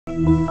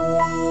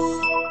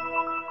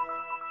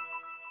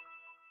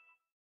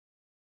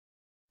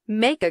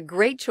Make a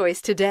great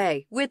choice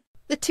today with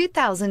the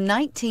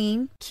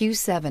 2019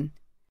 Q7.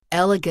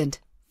 Elegant,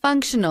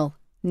 functional,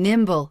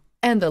 nimble,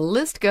 and the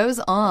list goes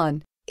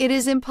on. It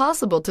is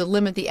impossible to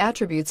limit the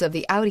attributes of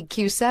the Audi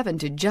Q7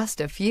 to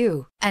just a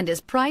few and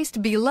is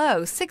priced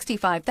below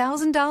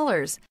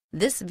 $65,000.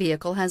 This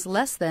vehicle has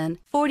less than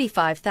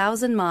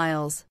 45,000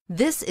 miles.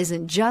 This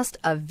isn't just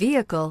a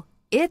vehicle,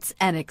 it's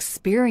an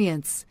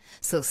experience.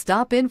 So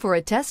stop in for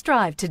a test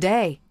drive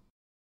today.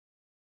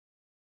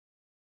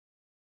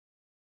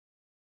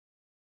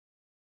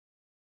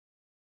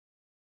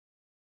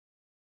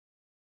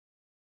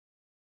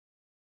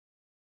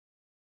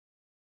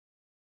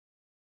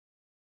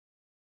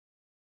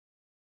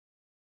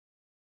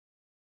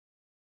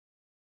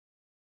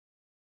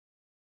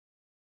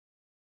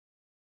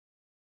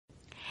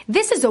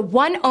 This is a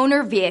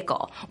one-owner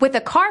vehicle with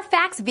a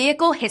Carfax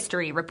Vehicle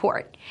History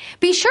Report.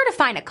 Be sure to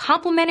find a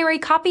complimentary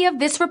copy of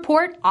this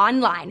report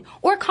online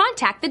or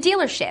contact the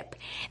dealership.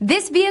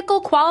 This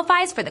vehicle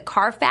qualifies for the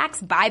Carfax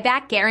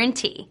Buyback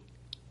Guarantee.